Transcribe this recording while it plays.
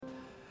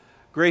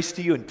Grace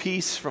to you and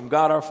peace from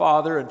God our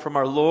Father and from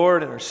our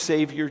Lord and our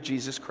Savior,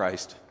 Jesus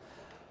Christ.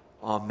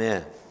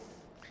 Amen.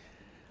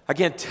 I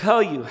can't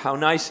tell you how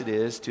nice it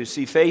is to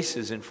see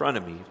faces in front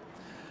of me.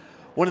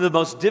 One of the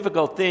most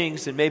difficult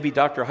things, and maybe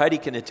Dr. Heidi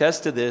can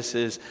attest to this,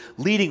 is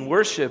leading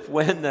worship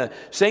when the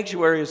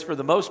sanctuary is for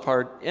the most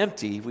part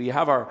empty. We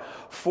have our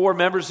 4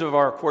 members of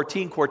our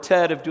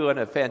quartet have doing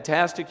a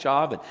fantastic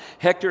job, and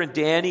Hector and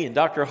Danny and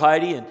Dr.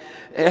 Heidi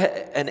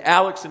and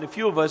Alex and a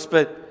few of us,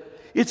 but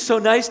it's so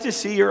nice to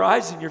see your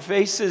eyes and your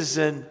faces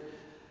and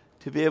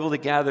to be able to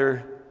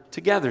gather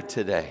together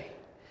today.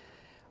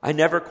 I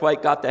never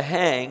quite got the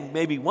hang,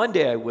 maybe one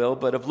day I will,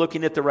 but of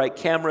looking at the right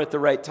camera at the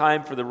right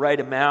time for the right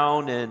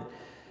amount, and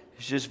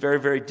it's just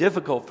very, very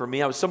difficult for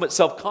me. I was somewhat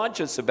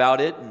self-conscious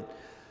about it, and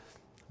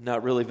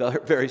not really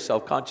very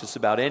self-conscious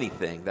about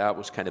anything. That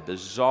was kind of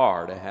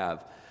bizarre to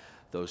have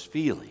those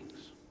feelings.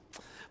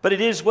 But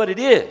it is what it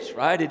is,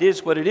 right? It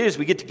is what it is.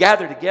 We get to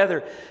gather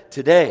together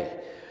today.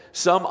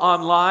 Some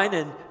online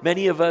and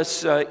many of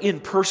us in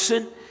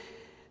person,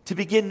 to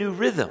begin new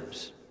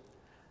rhythms,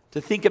 to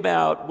think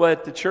about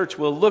what the church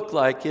will look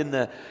like in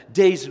the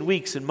days and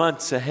weeks and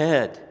months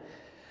ahead,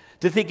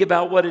 to think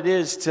about what it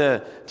is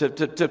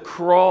to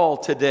crawl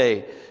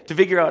today, to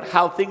figure out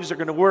how things are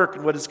going to work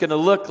and what it's going to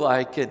look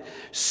like, and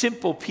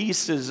simple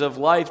pieces of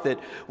life that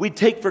we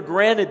take for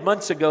granted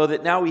months ago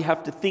that now we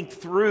have to think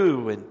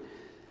through.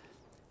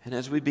 And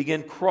as we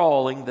begin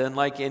crawling, then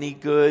like any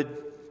good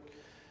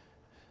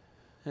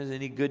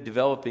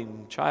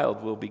developing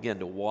child will begin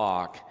to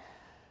walk,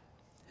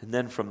 and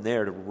then from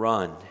there to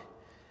run.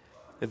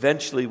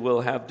 Eventually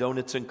we'll have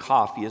donuts and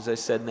coffee, as I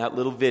said in that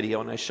little video,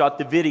 and I shot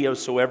the video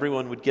so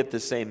everyone would get the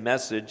same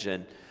message,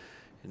 and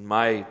in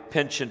my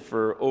penchant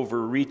for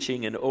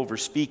overreaching and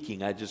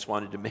overspeaking, I just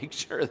wanted to make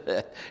sure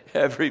that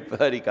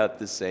everybody got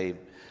the same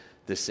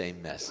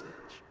message.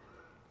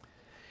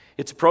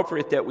 It's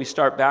appropriate that we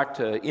start back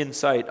to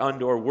Insight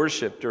Indoor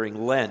Worship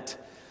during Lent.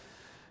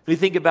 We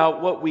think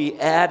about what we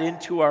add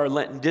into our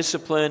Lenten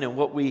discipline and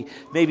what we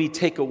maybe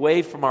take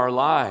away from our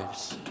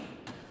lives.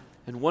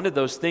 And one of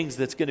those things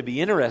that's going to be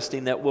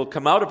interesting that will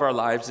come out of our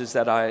lives is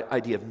that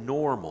idea of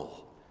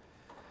normal.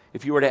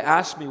 If you were to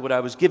ask me what I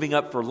was giving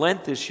up for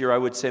Lent this year, I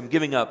would say I'm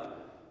giving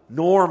up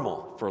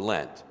normal for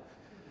Lent.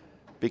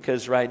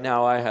 Because right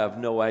now I have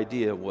no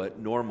idea what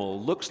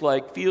normal looks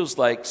like, feels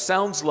like,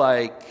 sounds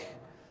like,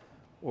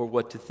 or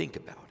what to think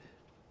about it.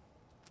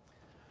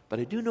 But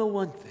I do know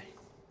one thing.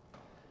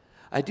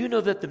 I do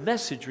know that the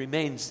message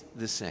remains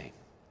the same.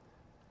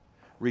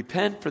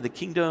 Repent, for the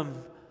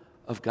kingdom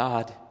of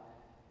God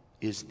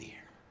is near.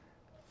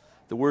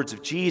 The words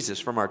of Jesus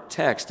from our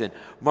text in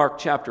Mark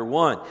chapter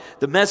 1.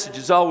 The message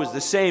is always the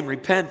same.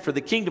 Repent, for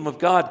the kingdom of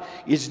God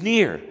is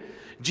near.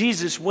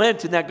 Jesus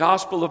went in that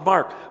Gospel of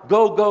Mark.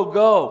 Go, go,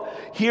 go.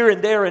 Here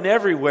and there and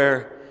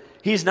everywhere.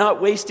 He's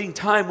not wasting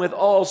time with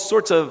all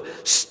sorts of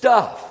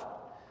stuff.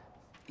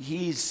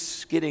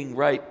 He's getting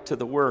right to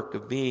the work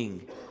of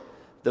being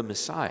the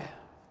Messiah.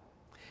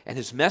 And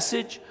his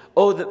message,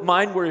 oh, that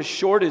mine were as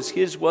short as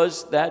his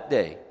was that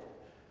day.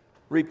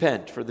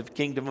 Repent, for the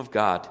kingdom of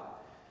God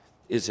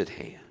is at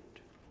hand.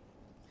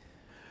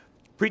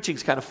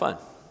 Preaching's kind of fun.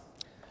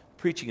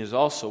 Preaching is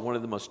also one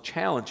of the most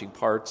challenging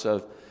parts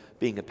of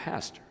being a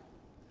pastor.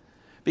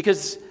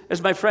 Because,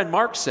 as my friend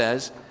Mark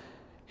says,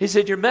 he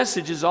said, your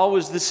message is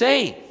always the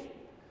same.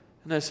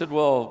 And I said,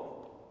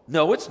 well,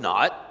 no, it's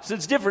not. He said,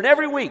 it's different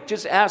every week.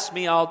 Just ask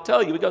me, I'll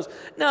tell you. He goes,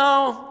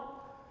 no.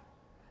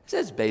 He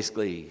says,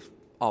 basically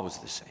always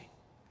the same.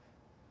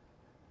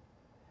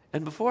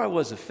 And before I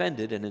was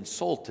offended and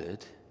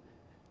insulted,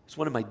 it's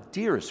one of my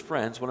dearest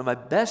friends, one of my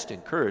best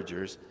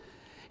encouragers.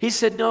 He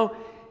said, no,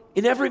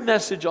 in every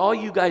message all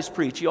you guys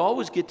preach, you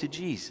always get to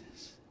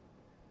Jesus.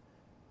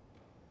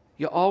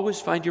 You always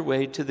find your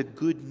way to the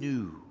good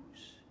news.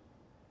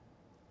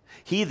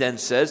 He then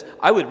says,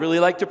 I would really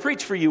like to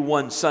preach for you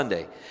one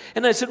Sunday.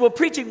 And I said, well,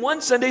 preaching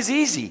one Sunday is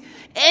easy.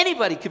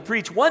 Anybody can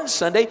preach one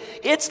Sunday.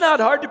 It's not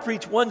hard to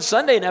preach one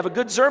Sunday and have a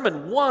good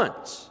sermon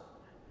once.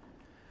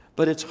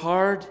 But it's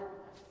hard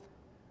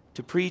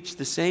to preach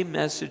the same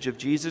message of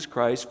Jesus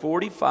Christ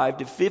 45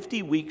 to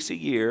 50 weeks a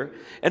year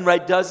and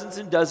write dozens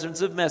and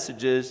dozens of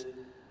messages,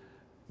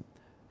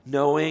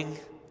 knowing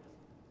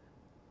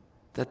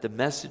that the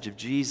message of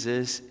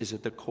Jesus is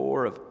at the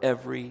core of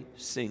every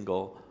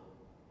single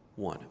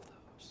one of those.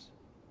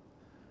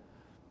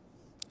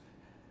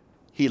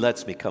 He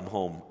lets me come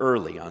home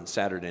early on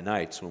Saturday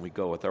nights when we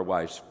go with our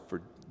wives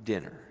for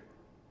dinner.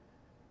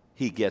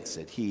 He gets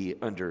it. He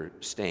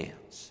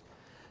understands.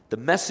 The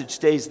message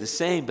stays the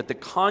same, but the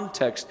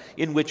context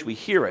in which we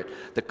hear it,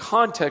 the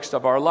context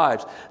of our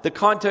lives, the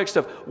context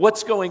of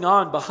what's going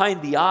on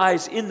behind the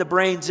eyes, in the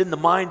brains, in the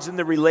minds, in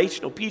the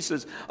relational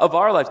pieces of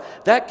our lives,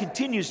 that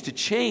continues to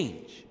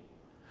change,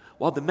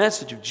 while the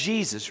message of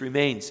Jesus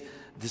remains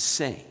the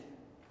same.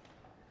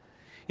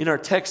 In our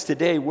text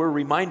today, we're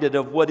reminded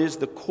of what is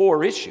the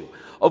core issue,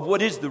 of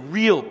what is the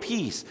real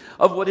piece,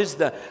 of what is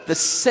the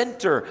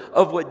center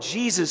of what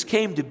Jesus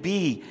came to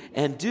be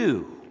and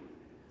do.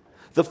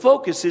 The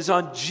focus is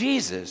on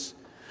Jesus,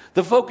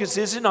 The focus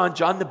isn't on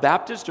John the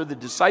Baptist or the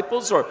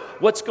disciples or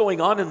what's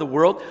going on in the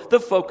world. The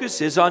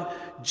focus is on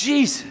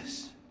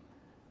Jesus.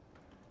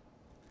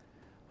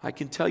 I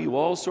can tell you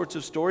all sorts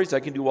of stories. I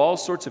can do all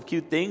sorts of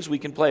cute things. We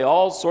can play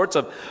all sorts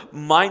of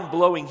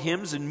mind-blowing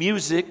hymns and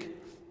music.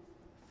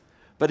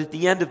 But at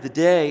the end of the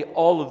day,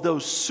 all of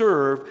those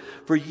serve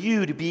for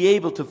you to be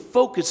able to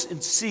focus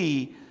and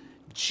see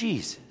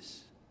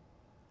Jesus.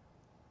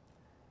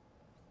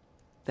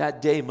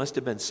 That day must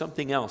have been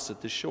something else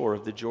at the shore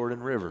of the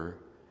Jordan River.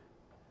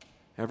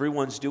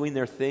 Everyone's doing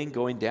their thing,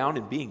 going down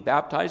and being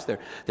baptized.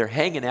 They're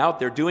hanging out.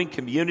 They're doing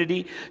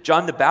community.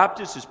 John the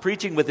Baptist is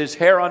preaching with his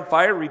hair on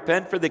fire.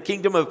 Repent, for the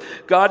kingdom of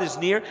God is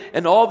near.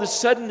 And all of a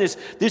sudden,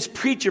 this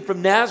preacher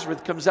from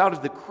Nazareth comes out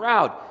of the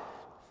crowd.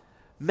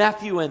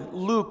 Matthew and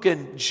Luke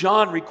and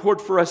John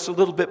record for us a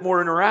little bit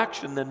more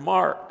interaction than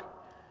Mark.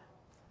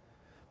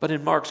 But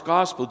in Mark's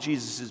gospel,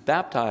 Jesus is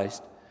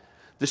baptized.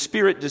 The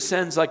Spirit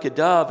descends like a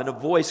dove, and a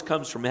voice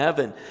comes from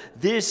heaven.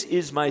 This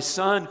is my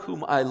Son,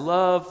 whom I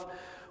love.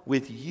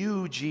 With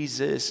you,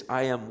 Jesus,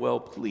 I am well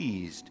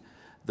pleased,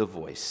 the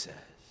voice says.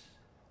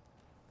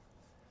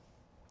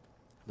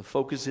 The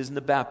focus isn't the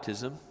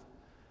baptism.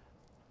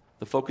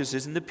 The focus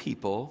isn't the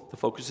people. The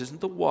focus isn't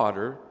the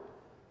water.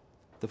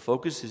 The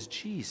focus is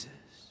Jesus.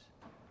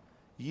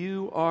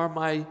 You are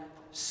my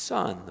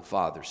Son, the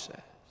Father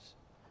says,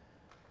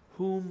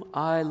 whom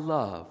I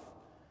love.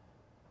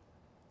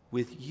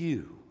 With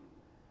you,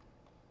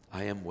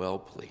 I am well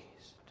pleased.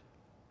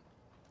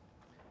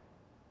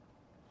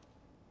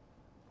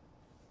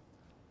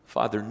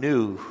 Father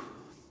knew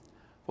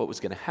what was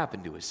going to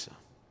happen to his son.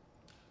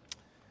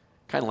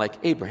 Kind of like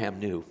Abraham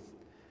knew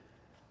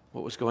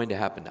what was going to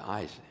happen to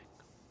Isaac.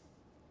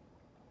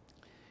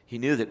 He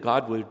knew that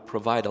God would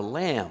provide a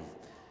lamb,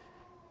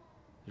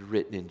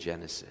 written in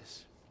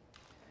Genesis.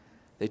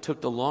 They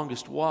took the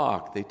longest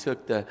walk. They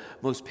took the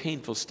most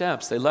painful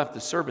steps. They left the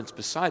servants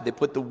beside. They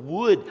put the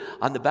wood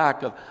on the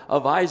back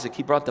of Isaac.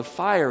 He brought the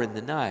fire and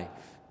the knife.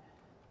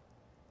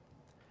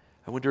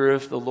 I wonder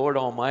if the Lord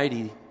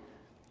Almighty,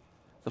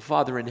 the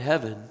Father in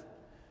heaven,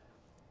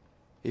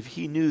 if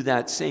he knew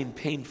that same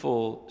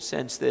painful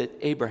sense that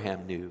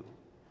Abraham knew,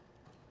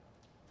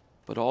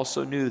 but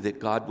also knew that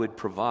God would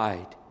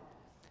provide,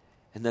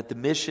 and that the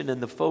mission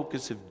and the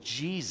focus of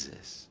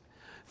Jesus,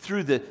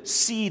 through the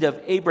seed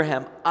of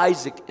Abraham,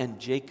 Isaac, and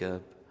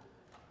Jacob,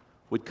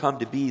 would come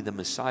to be the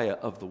Messiah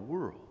of the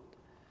world,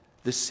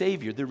 the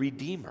Savior, the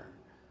Redeemer,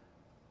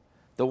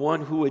 the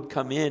one who would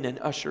come in and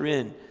usher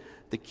in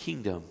the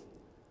kingdom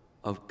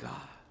of God.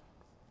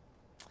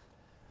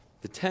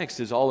 The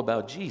text is all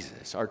about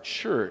Jesus. Our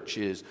church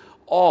is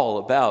all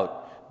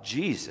about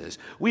Jesus.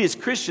 We as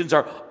Christians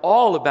are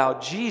all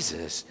about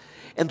Jesus.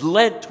 And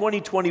Lent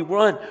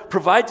 2021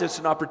 provides us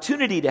an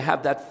opportunity to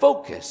have that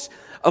focus,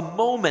 a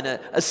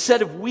moment, a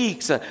set of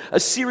weeks, a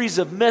series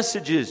of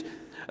messages,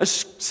 a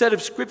set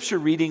of scripture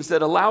readings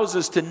that allows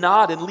us to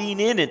nod and lean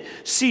in and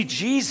see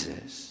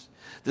Jesus,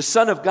 the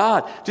Son of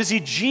God, to see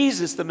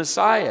Jesus, the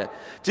Messiah,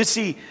 to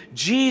see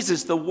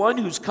Jesus, the one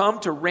who's come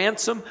to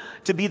ransom,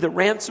 to be the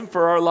ransom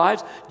for our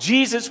lives,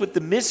 Jesus with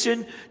the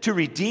mission to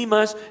redeem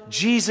us,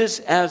 Jesus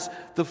as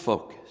the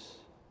focus.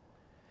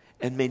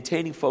 And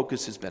maintaining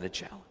focus has been a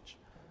challenge,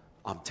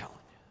 I'm telling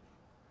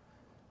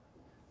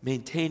you.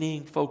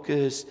 Maintaining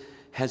focus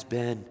has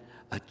been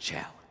a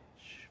challenge.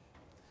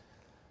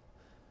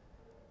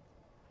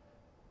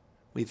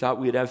 We thought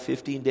we'd have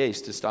 15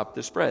 days to stop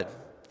the spread.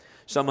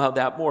 Somehow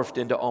that morphed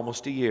into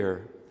almost a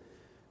year.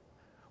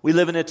 We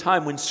live in a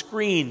time when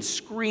screens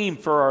scream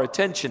for our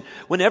attention.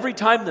 When every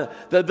time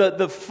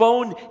the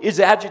phone is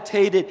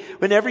agitated,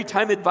 when every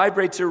time it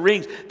vibrates or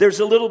rings,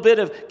 there's a little bit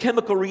of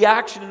chemical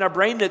reaction in our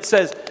brain that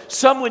says,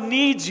 someone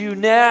needs you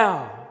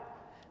now.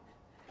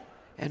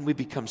 And we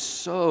become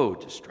so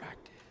distracted.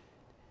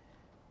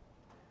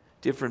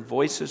 Different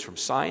voices from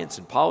science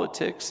and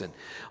politics and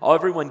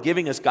everyone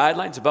giving us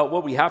guidelines about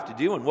what we have to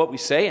do and what we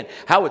say and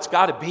how it's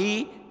got to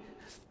be.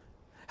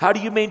 How do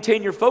you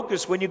maintain your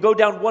focus when you go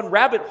down one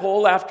rabbit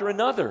hole after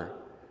another?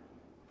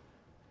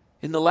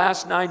 In the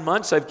last 9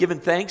 months, I've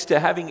given thanks to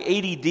having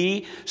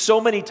ADD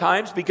so many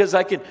times because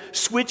I can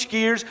switch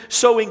gears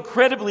so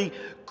incredibly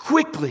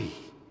quickly.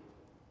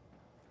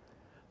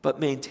 But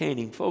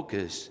maintaining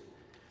focus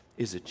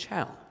is a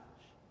challenge.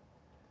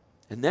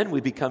 And then we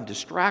become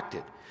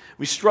distracted.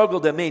 We struggle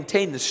to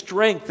maintain the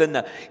strength and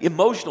the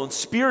emotional and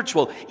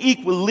spiritual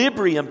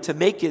equilibrium to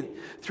make it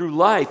through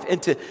life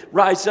and to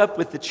rise up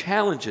with the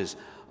challenges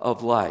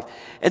of life.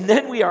 And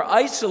then we are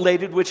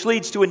isolated, which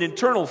leads to an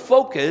internal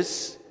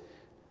focus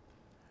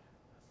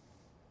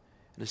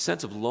and a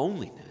sense of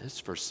loneliness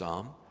for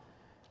some.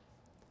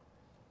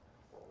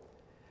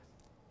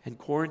 And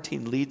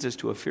quarantine leads us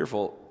to a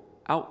fearful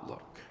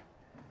outlook.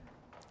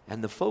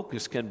 And the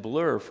focus can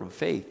blur from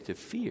faith to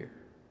fear.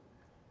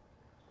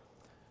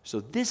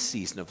 So this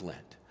season of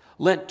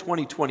Lent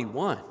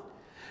 2021,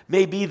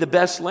 may be the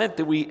best Lent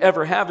that we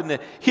ever have in the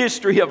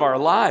history of our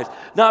lives.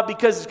 Not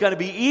because it's going to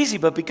be easy,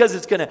 but because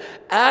it's going to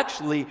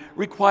actually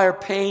require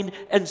pain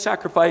and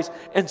sacrifice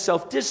and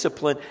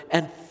self-discipline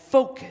and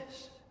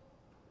focus.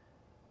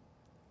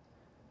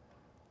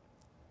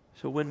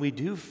 So when we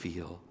do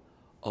feel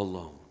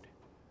alone,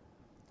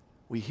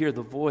 we hear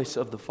the voice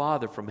of the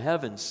Father from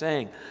heaven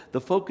saying, the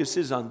focus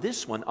is on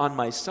this one, on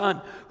my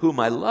Son, whom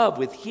I love.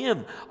 With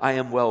him I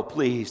am well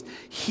pleased.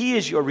 He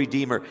is your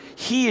Redeemer.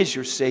 He is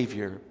your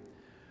Savior.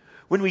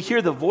 When we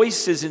hear the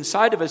voices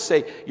inside of us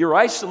say, you're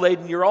isolated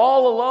and you're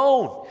all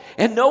alone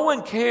and no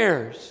one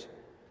cares,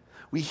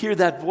 we hear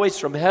that voice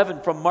from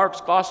heaven, from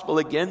Mark's gospel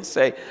again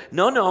say,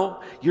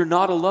 no, you're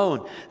not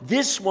alone.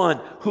 This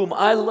one whom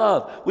I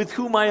love, with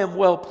whom I am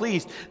well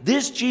pleased,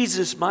 this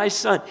Jesus, my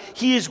Son,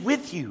 he is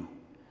with you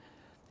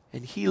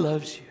and he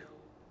loves you.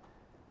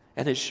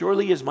 And as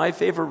surely as my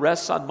favor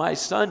rests on my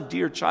Son,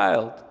 dear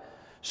child,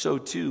 so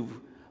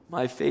too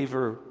my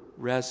favor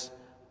rests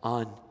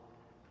on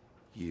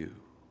you.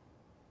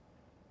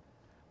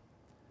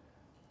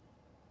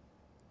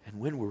 And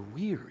when we're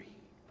weary,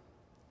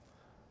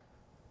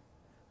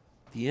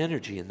 the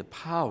energy and the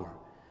power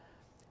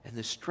and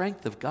the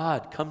strength of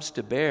God comes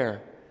to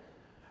bear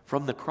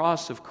from the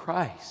cross of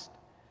Christ.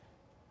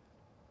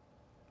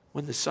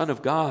 When the Son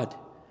of God,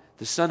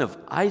 the son of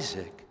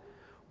Isaac,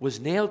 was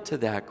nailed to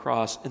that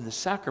cross and the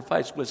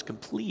sacrifice was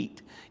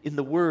complete in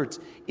the words,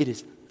 "It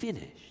is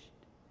finished."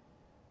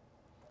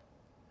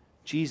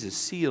 Jesus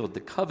sealed the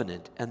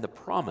covenant and the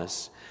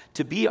promise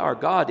to be our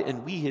God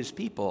and we his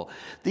people.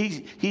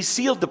 He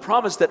sealed the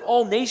promise that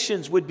all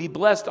nations would be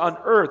blessed on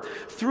earth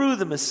through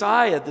the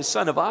Messiah, the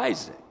son of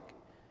Isaac.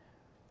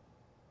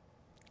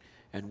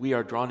 And we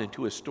are drawn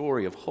into a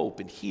story of hope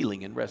and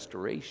healing and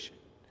restoration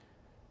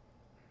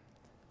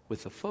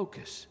with a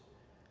focus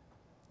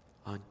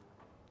on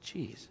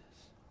Jesus.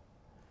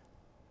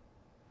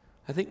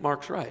 I think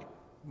Mark's right.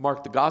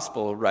 Mark the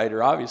gospel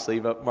writer, obviously,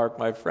 but Mark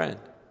my friend.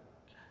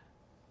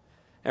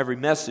 Every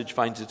message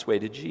finds its way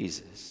to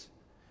Jesus.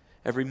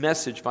 Every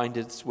message finds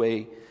its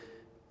way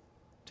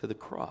to the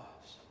cross.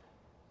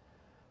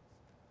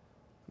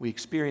 We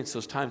experience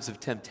those times of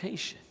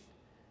temptation.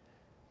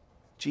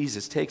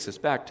 Jesus takes us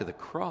back to the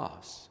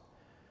cross.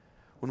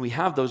 When we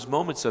have those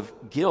moments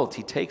of guilt,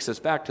 he takes us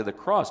back to the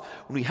cross.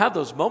 When we have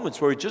those moments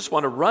where we just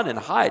want to run and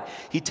hide,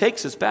 he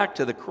takes us back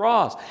to the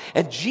cross.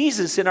 And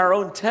Jesus, in our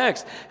own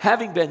text,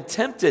 having been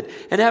tempted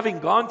and having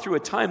gone through a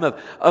time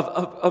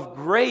of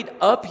great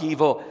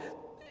upheaval,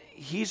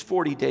 he's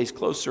 40 days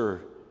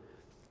closer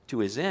to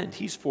his end.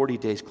 He's 40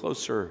 days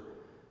closer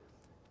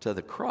to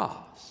the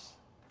cross.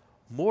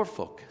 More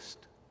focused,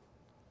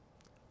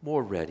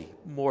 more ready,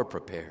 more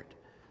prepared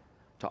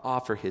to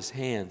offer his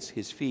hands,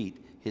 his feet,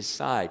 his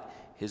side,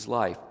 his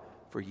life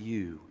for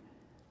you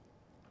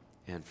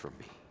and for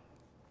me.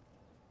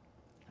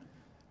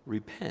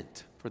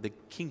 Repent, for the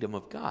kingdom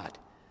of God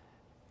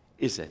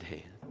is at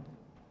hand.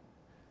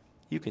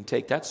 You can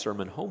take that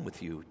sermon home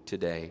with you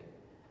today,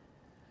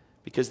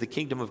 because the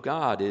kingdom of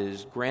God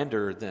is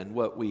grander than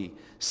what we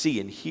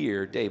see and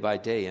hear day by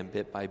day and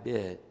bit by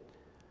bit.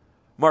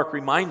 Mark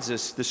reminds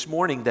us this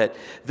morning that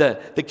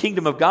the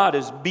kingdom of God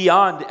is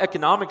beyond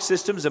economic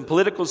systems and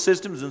political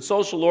systems and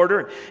social order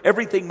and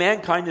everything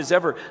mankind has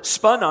ever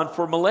spun on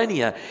for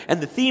millennia. And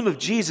the theme of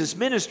Jesus'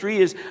 ministry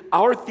is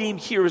our theme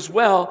here as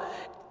well,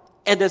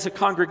 and as a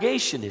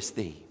congregation his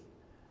theme.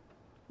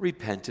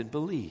 Repent and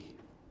believe.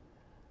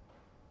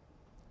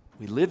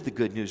 We live the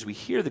good news, we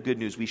hear the good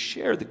news, we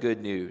share the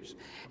good news.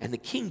 And the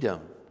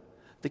kingdom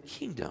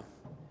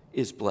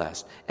is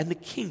blessed, and the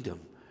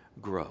kingdom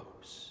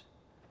grows.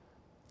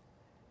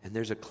 And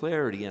there's a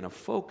clarity and a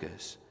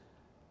focus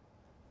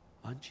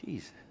on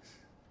Jesus.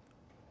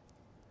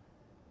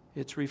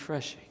 It's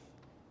refreshing.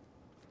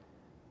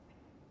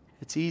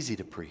 It's easy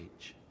to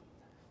preach.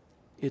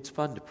 It's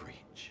fun to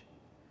preach.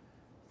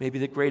 Maybe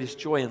the greatest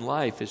joy in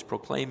life is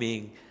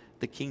proclaiming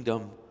the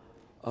kingdom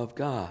of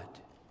God.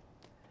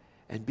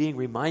 And being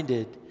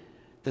reminded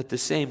that the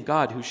same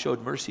God who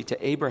showed mercy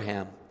to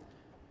Abraham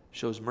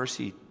shows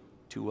mercy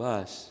to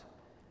us.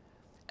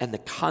 And the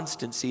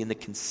constancy and the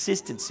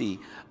consistency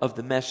of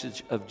the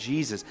message of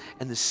Jesus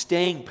and the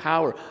staying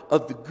power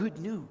of the good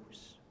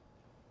news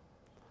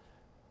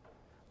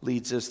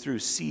leads us through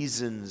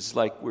seasons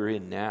like we're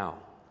in now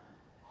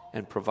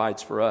and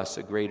provides for us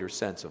a greater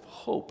sense of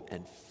hope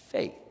and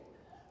faith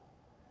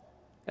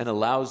and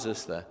allows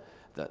us the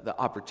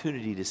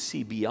opportunity to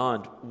see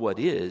beyond what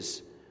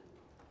is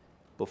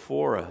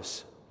before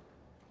us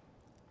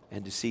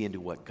and to see into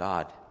what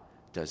God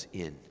does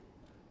in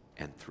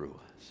and through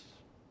us.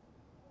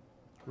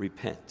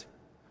 Repent,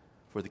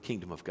 for the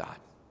kingdom of God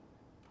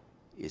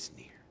is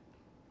near.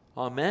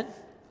 Amen?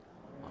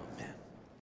 Amen.